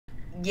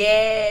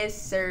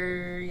Yes,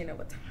 sir. You know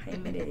what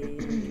time it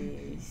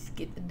is.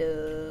 Get the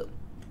dub.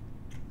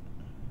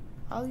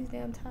 All these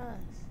damn ties.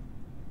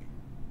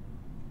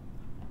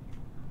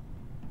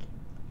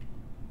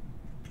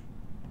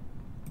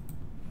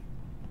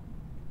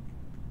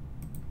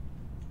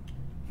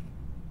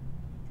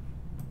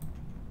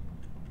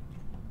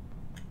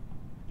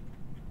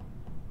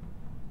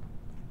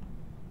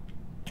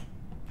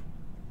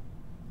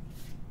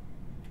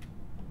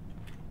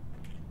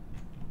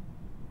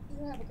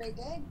 You have a great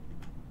day.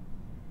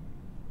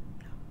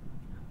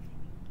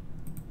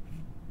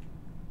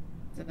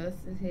 Dust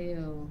as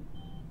hell.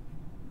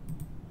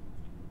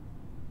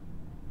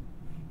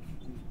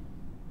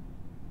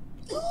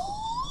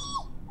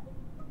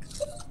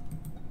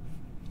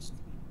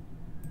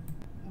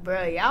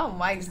 Bro, y'all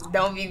mics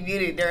don't be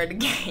muted during the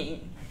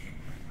game.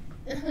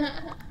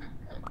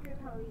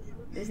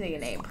 This nigga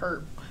named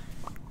Perp.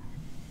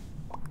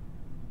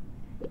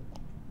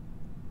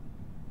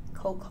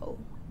 Coco.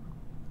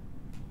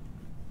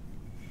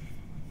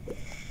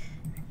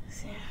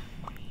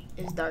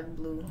 It's dark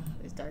blue.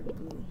 It's dark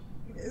blue.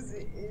 Yes,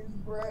 it is,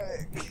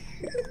 bruh.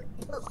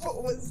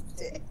 Purple was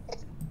dead.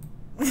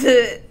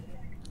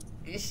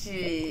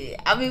 Shit.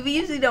 I mean, we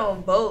usually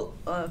don't vote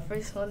on the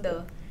first one,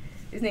 though.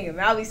 This nigga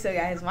Mauwie still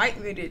got his mic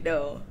muted,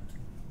 though.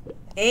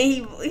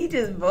 And he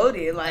just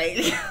voted. Like,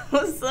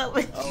 what's up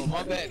with you? Oh,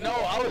 my bad. No,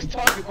 I was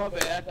talking, my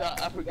bad.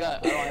 I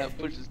forgot. I don't have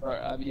push to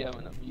start. I be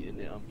having a mute and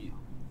then unmute.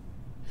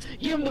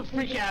 Get him the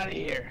freak out of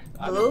here.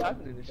 I've been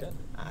typing in the chat.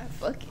 Alright,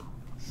 fuck it.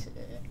 Shit.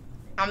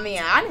 I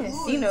mean, I didn't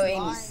see no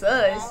any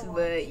sus,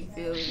 but you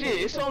feel me?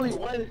 Shit, it's only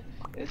one.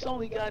 It's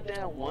only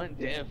goddamn one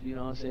death, you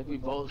know what I'm saying? If we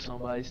vote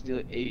somebody,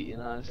 still 8, you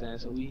know what I'm saying?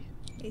 So we.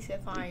 He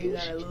said, fine, you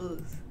gotta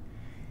lose.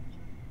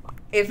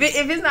 If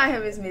it's not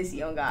him, it's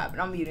Missy, on God,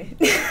 but I'm muting.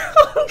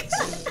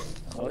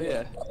 Oh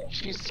yeah,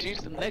 she's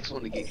the next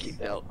one to get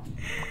kicked out.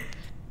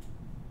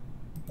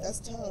 That's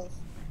tough.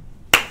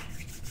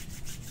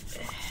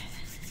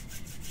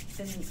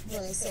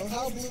 Right, so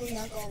how Blue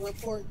not gonna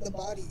report the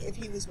body if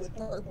he was with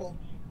Purple?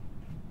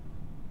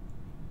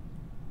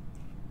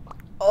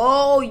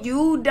 Oh,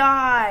 you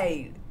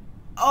died.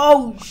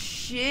 Oh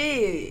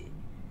shit.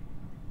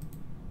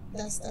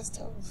 That's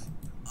tough.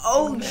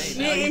 Oh okay,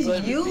 shit,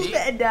 it's you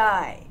that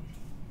died.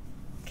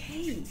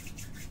 Okay.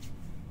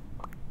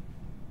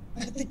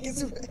 I think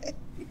it's red.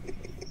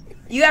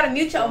 You gotta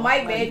mute your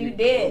mic, man. You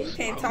dead. You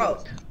can't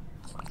talk.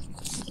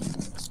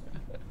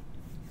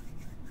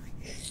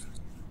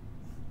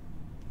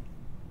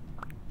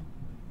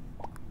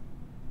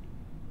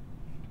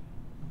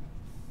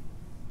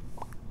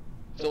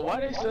 So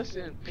why they sus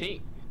in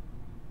pink?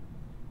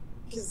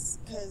 Cause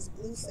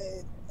Blue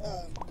said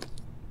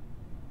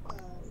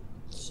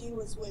she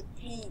was with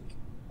Pink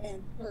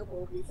and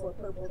Purple before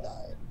Purple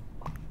died.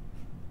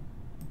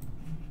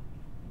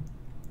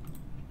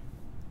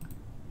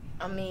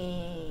 I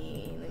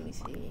mean, let me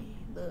see.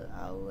 Look,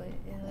 I went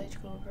in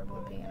electrical, purple,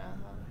 and pink, and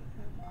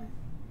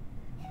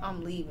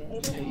I'm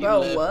leaving.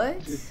 Bro,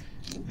 what?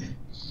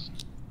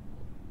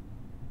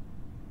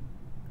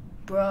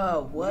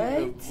 Bro,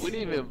 what? We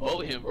didn't even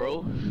vote him,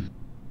 bro.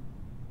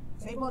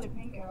 They voted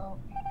Pink out.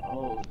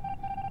 Oh.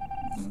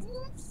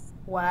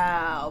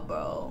 Wow,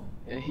 bro.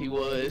 And he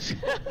was.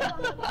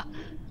 Okay.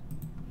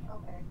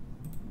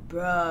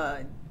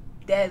 Bruh,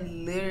 that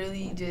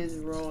literally just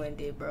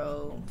ruined it,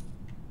 bro.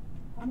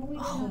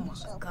 Oh my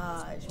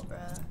gosh,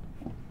 bruh.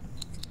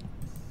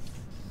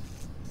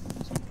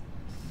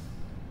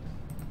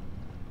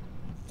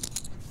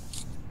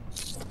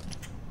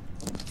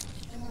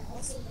 And I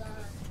also got.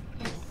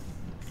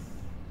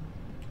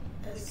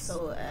 That's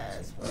so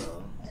ass,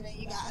 bro. And then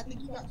I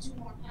think you got 2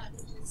 more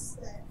packages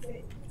that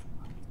fit.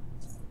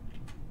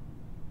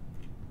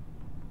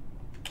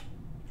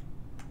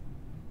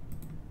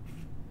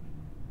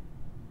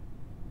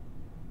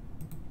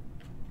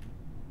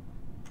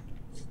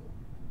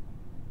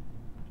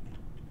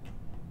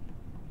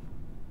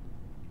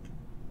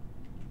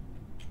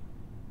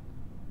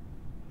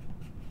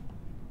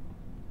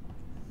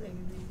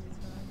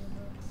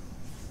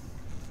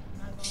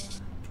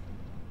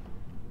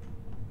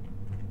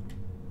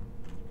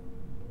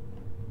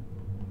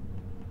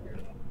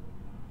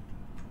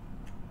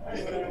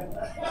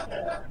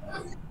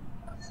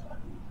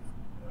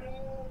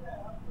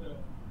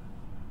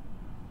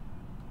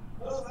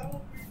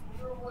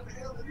 What the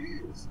hell it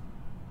is?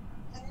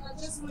 And I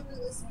just went through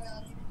this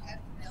mail. You didn't have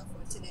the mail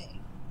for today.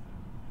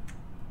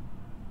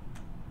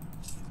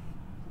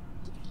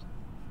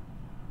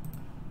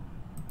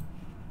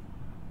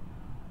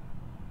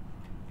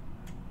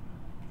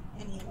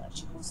 Any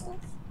electrical stuff?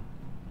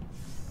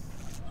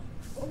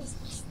 What is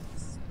this?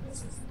 This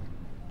is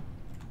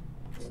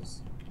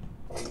this.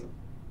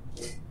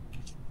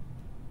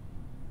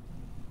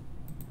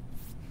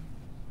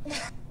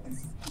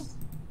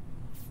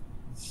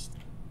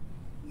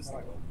 It's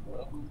like a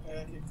welcome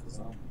packet because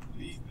I'm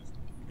leaving.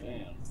 Damn,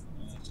 man,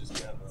 I just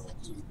got it all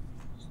too.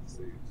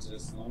 See,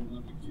 just long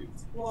enough to get.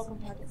 Welcome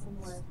packet from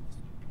where?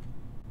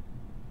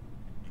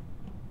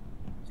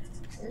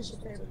 There's your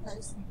favorite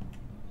person.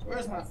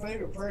 Where's my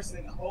favorite person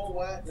in the whole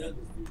wide world?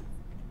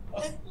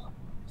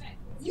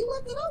 You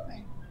left it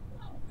open.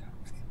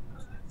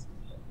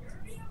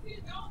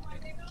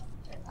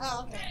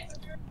 Oh, okay.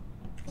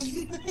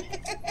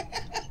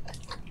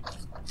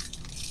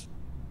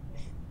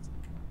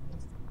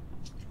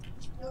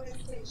 No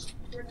hesitation.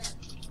 You're not.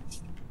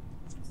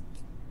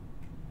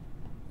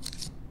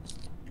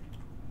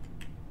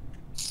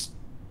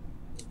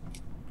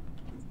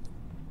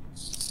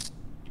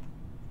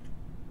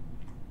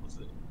 What's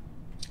it?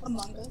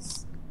 Among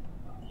Us.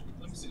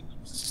 Let me see.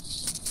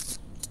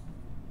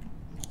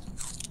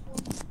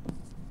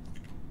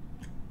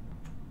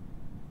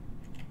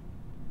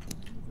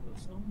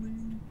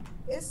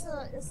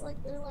 It's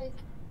like they're like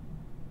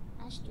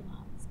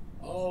astronauts.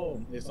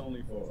 Oh, it's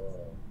only for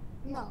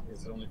No,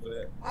 it's only for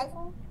that.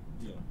 iPhone.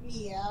 Yeah.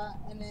 Yeah,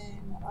 and then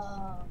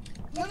no,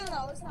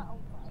 it's not on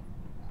iPhone.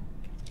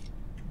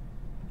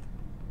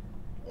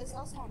 No. It's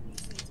also on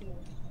PC too.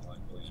 I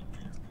like playing.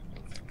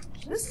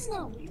 This is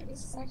not weird.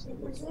 This is actually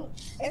pretty good.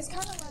 It's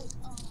kind of like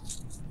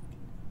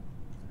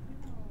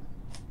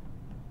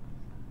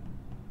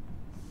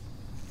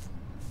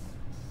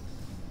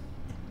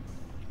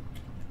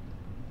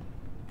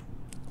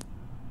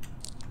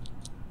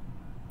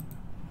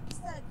It's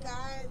that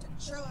guy,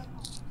 Sherlock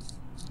Holmes.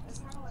 It's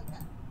kind of like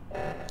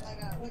that,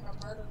 like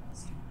a murder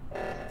mystery.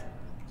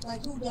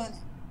 Like who done it?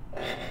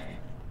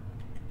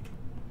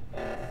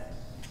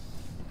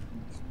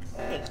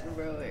 Like,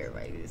 bro,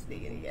 everybody just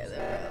sticking together,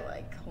 bro.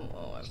 Like, come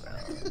on, bro.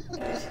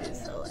 This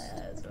shit's so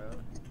ass, bro.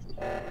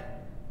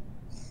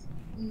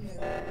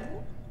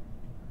 No.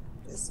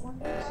 This one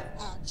we have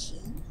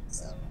action,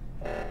 so.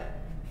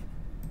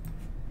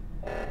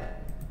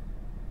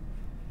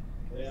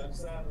 Yeah, I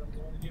decided I'm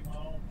going to get my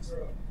own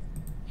truck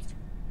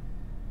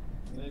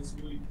next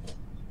week.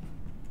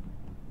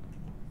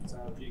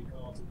 Time to get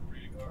called to the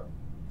rear car.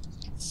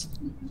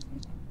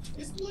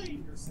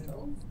 Explain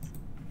yourself.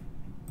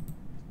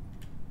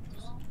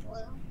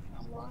 Well,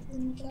 I'm locked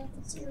in the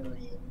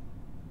cafeteria.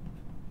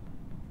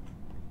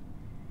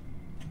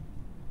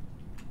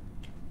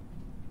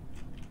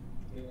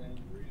 And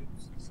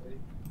ribs, steak.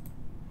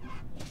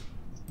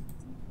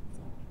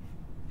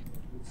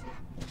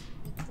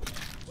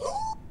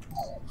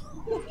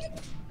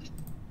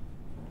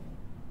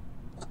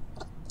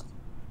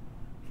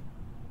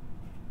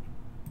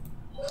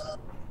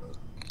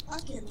 I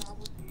cannot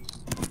believe.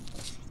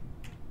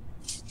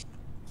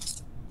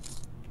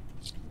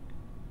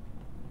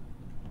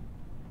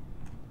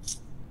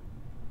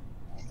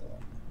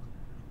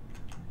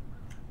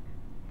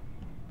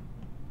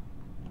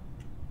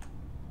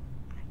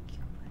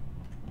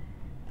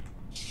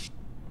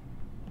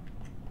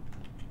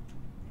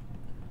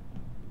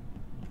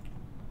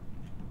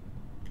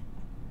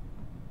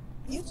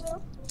 You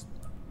too.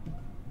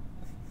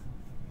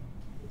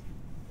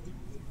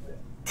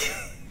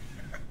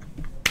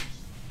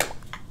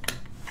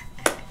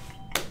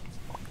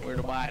 Where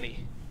the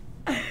body?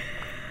 I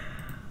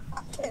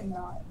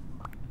cannot.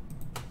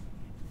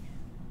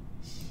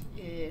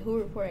 Yeah, who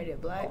reported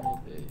it? Black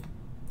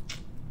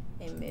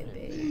and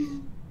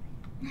Midbay.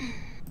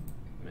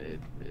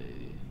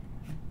 Midbay.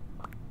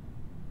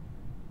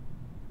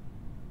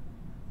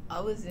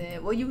 I was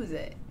in. Where you was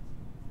at?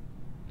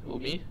 Who,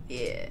 me?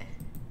 Yeah.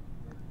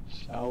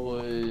 I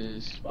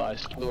was by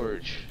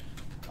storage.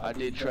 I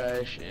did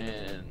trash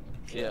and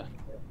yeah.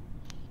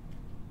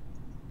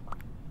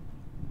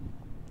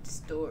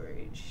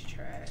 Storage,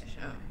 trash.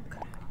 Oh, okay.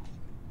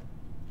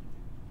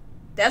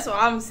 That's what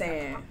I'm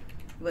saying.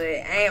 But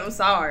I'm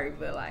sorry,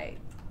 but like.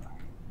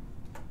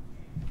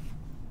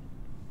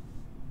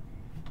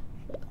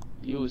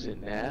 You was in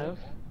Nav?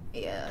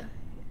 Yeah.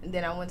 And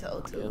then I went to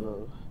O2.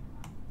 Yellow.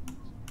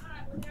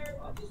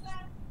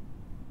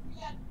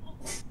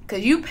 Cause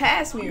you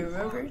passed me,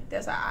 remember?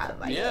 That's how I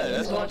like. Yeah,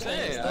 that's what I'm going to the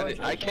saying. storage.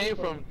 I came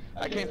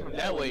from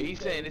that way. He's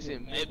saying it's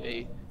in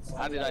Midbay.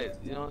 How did I?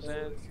 You know what I'm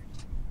saying?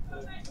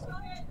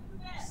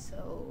 So.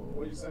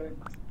 What you say?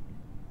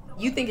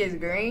 You think it's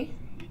green?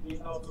 Yeah,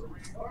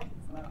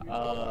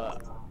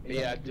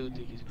 I do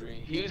think he's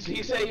green. He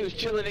said he was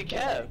chilling in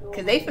Cab.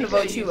 Cause they finna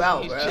vote you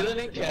out, he's bro. Chilling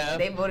in Cab.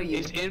 They voted you.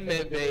 It's in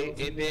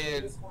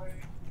Midbay,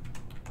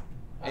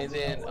 and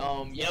then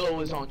Yellow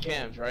was on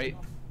Cams, right?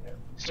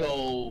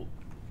 So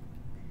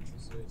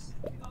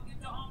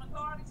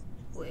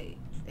Wait,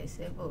 they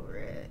said vote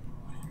red.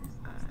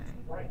 Alright.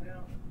 Right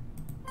now,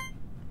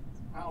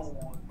 I don't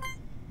want it.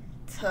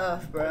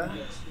 Tough, bro.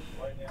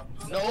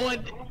 no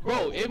one,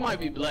 bro. It might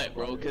be black,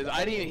 bro. Cause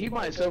I didn't. He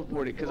might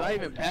self-report it. Cause I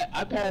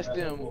passed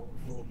him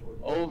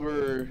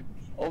over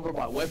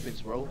my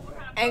weapons, bro.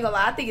 I ain't gonna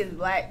lie, I think it's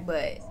black,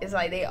 but it's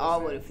like they all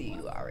voted for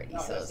you already,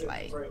 so it's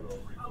like. Bro,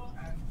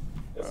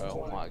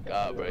 oh my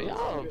god, bro.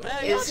 Y'all, man,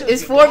 It's y'all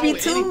just 4v2. go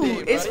with anything,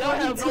 bro. It's Y'all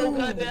have no 4v2.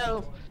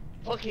 goddamn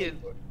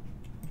fucking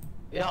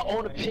y'all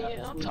own opinion.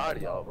 I'm tired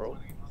of y'all, bro.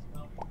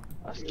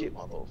 I skip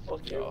my vote.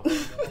 Fuck y'all.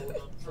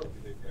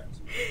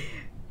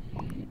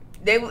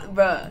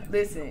 Bruh,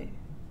 listen.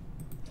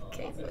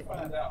 Shade foot.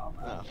 Find out.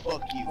 Nah,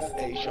 fuck you.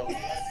 Hey, show me.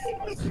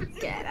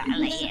 Get out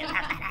of here.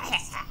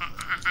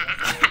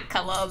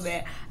 Come on,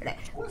 man.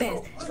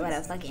 Best, what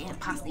a fucking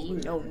imposter, you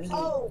know me.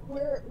 Oh,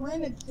 we're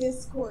in a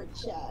Discord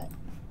chat.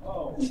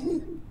 Oh.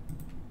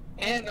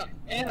 And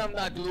I'm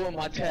not doing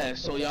my task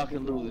so y'all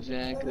can lose,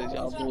 man, cause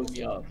y'all bullied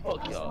me up.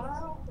 Fuck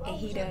y'all. And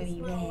he don't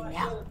even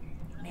know.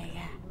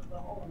 Nigga.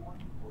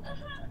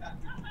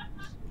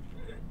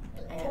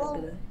 That's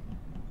good.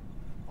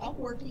 I'm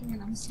working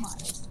and I'm smiling.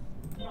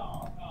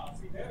 No,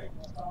 see, that ain't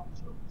gonna stop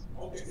the truth.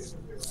 Okay, this is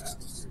what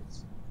happens.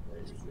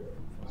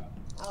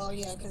 Oh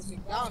yeah, because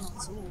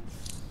McDonald's. Ooh.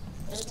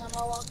 Every time I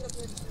walk up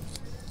in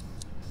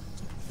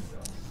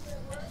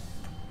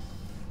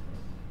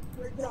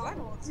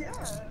McDonald's, yeah.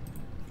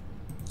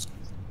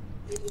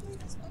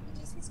 This puppy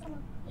just keeps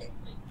coming.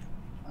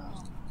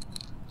 Oh.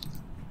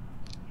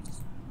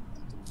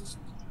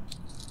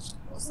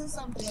 Well, since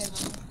I'm dead,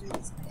 I'm gonna do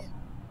this man.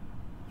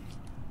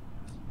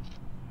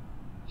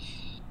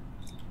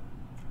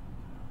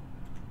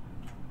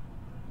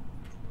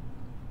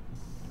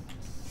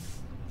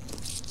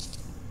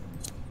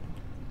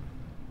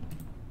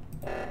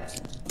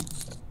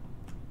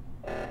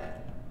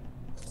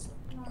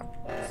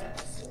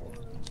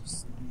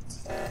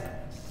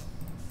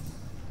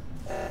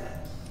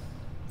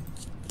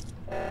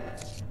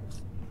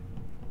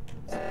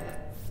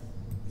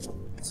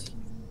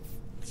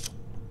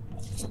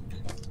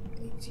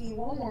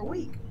 One more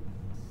week.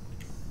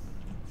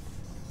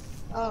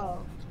 Oh.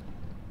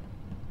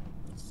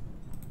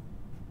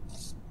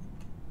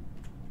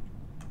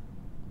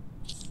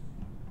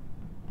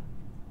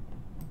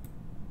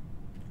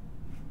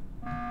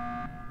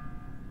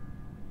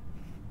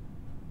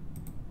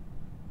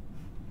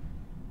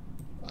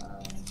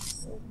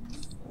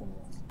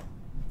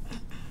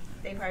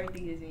 They probably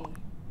think it's me.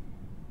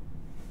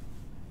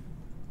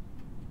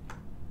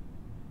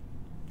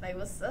 Like,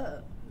 what's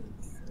up?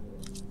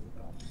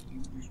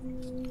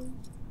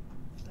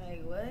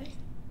 Like, what?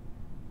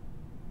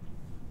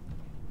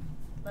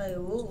 Like,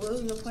 what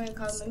was your point of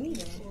calling me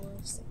then?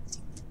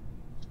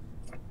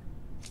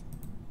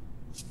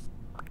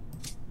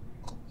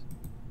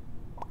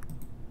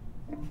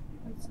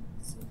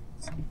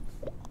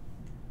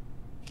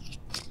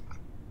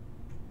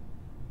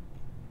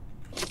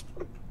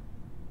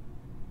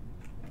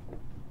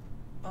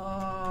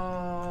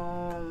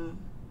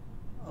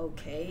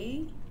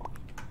 Okay.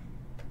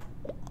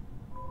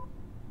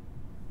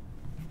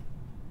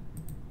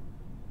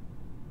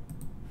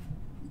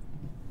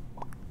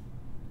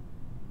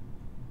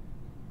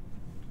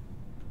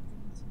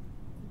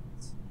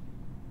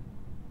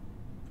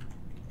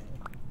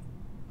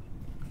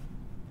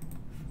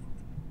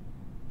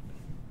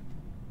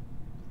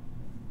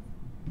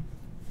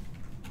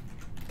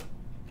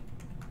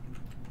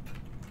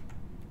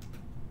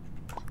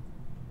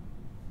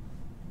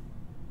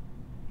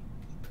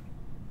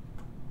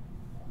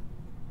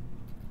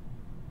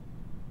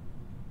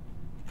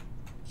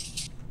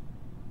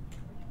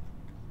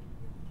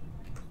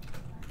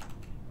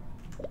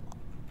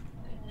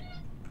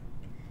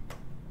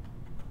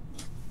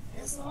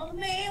 It's on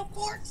mail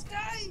for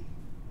today.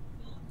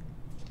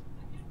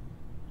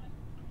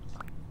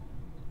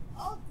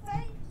 Oh,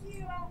 thank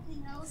you. I don't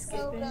need no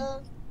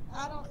soda.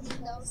 I don't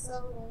need no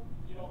soda.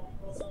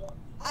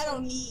 I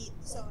don't need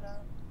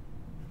soda.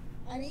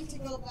 I need to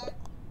go back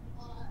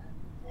on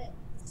and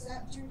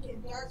stop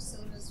drinking dark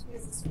sodas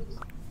because it's really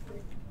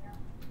freaking out.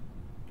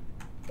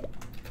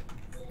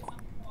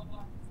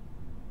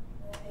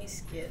 Hey,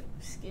 skip.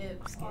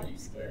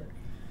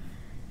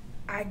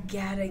 I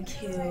gotta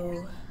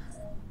kill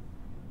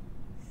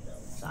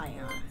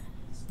Cyan.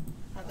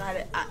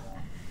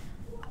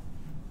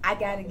 I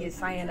gotta get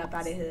Cyan up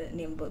out of here and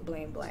then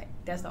blame Black.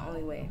 That's the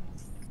only way.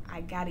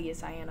 I gotta get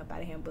Cyan up out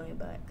of here and blame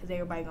Black. Because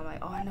everybody gonna be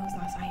like, oh, I know it's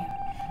not Cyan.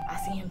 I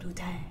see him do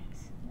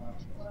tasks.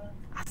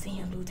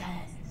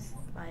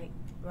 Like,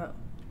 bro,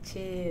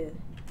 chill.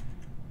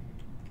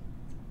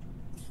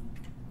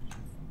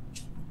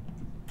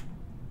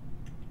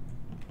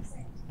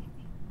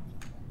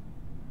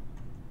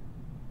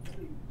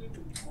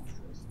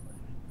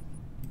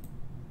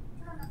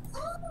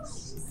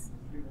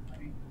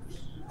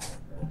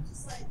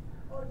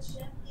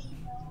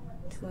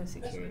 Too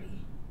insecurity.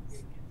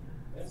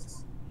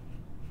 That's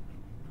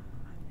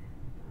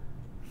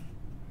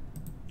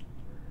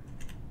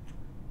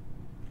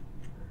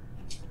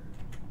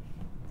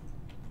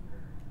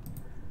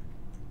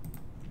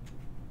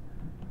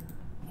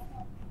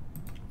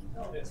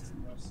too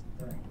much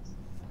strength.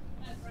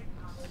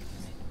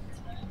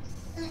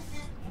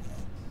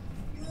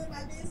 You in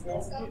my business,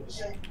 Don't don't get the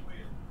shake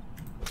with.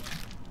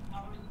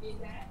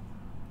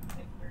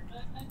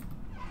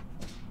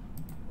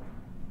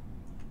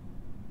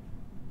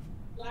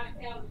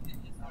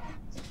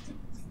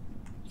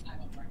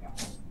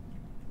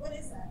 What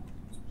is that?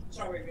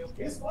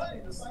 It's funny,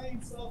 the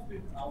same stuff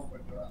that I was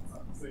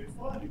about to say. It's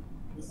funny.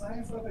 The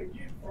same stuff they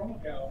get from a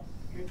cow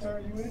can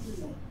turn you into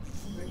one.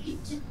 You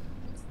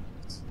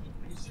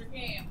sure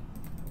can.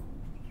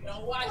 You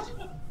don't watch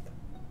it.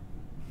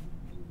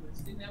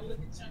 Sitting there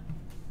looking chunky.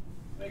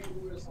 Make it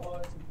where it's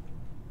hard to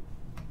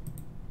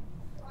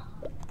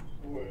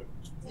What?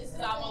 This is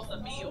almost a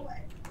meal.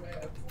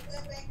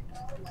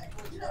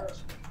 Yeah.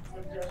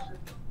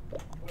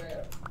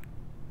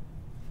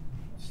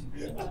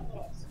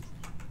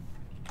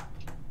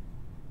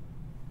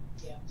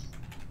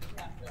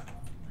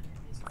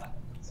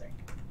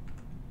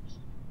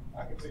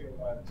 I can tell you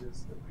about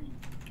just the beat.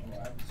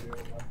 I can tell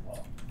what I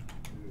thought.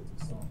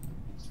 It's something.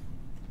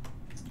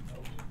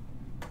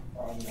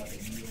 Probably like a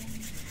meal.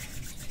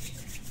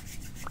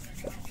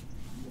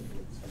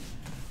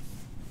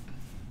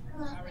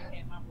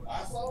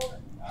 I saw it.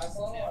 I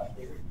saw it.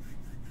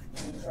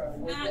 I'm trying to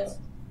wake up.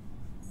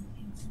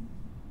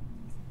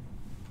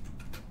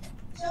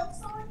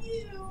 Joke's on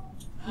you.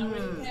 I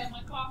already had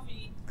my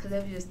coffee. Cause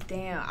if just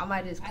damn, I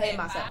might just play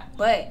myself.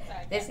 But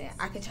listen,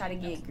 I could try to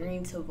get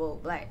green to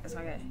vote black. That's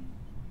okay.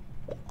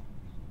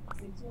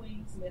 6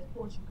 wings, less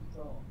portion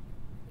control.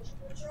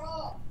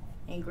 Draw.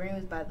 And green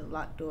was by the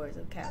locked doors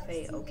of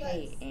cafe.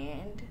 Okay,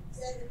 and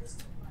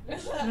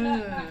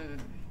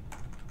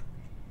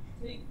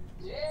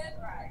Yeah,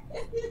 right.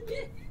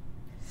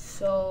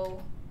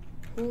 so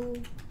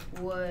who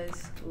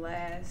was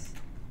last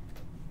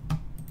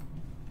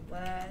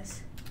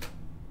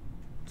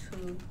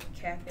to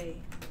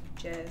cafe?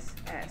 Just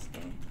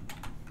asking.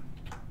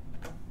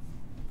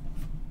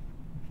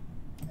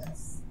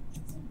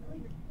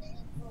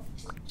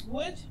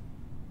 What?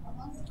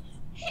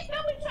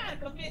 Don't be trying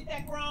to convince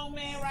that grown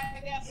man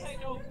right there to play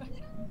no.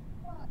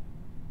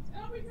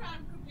 Don't be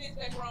trying to convince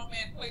that grown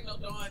man to play no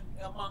darn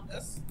Among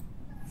Us.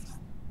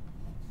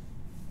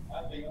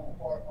 I think I'm gonna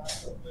park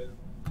myself there.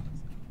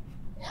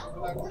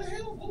 I'm like, where the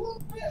hell is the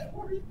little pet?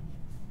 What are you?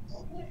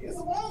 It's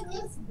Among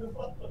Us.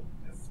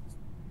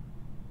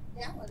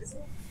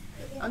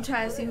 I'm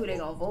trying to see who they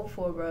gonna vote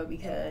for, bro,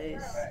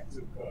 because Back to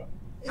the car.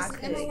 I It's the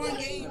could number one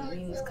when game.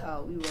 Green was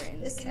called. We were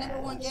in It's the the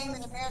number one tab. game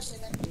in America.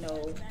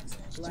 No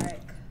black.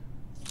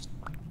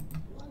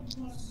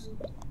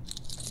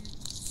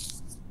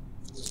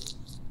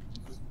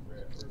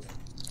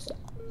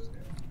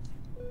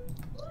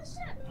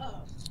 Shut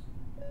up.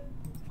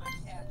 My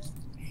cat.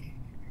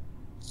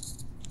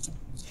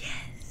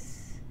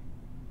 Yes.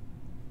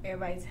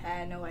 Everybody's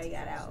tired. Nobody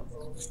got out.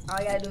 All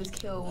you gotta do is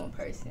kill one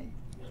person.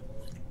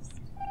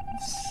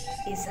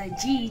 It's a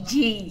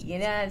GG. You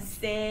know what I'm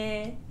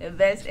saying? The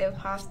best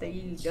imposter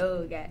you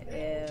know,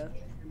 goddamn.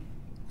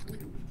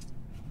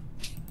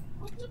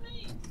 What you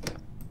mean?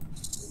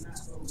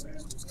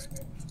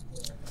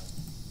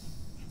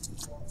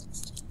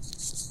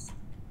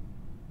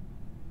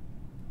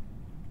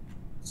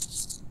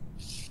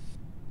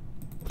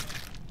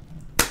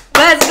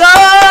 Let's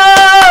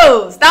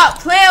go! Stop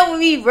playing with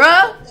me,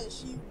 bruh.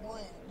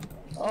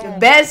 The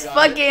best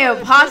fucking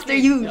imposter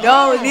you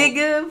know,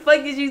 nigga.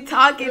 Fuck is you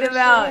talking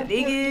about,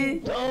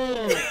 nigga?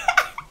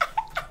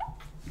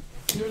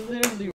 You're literally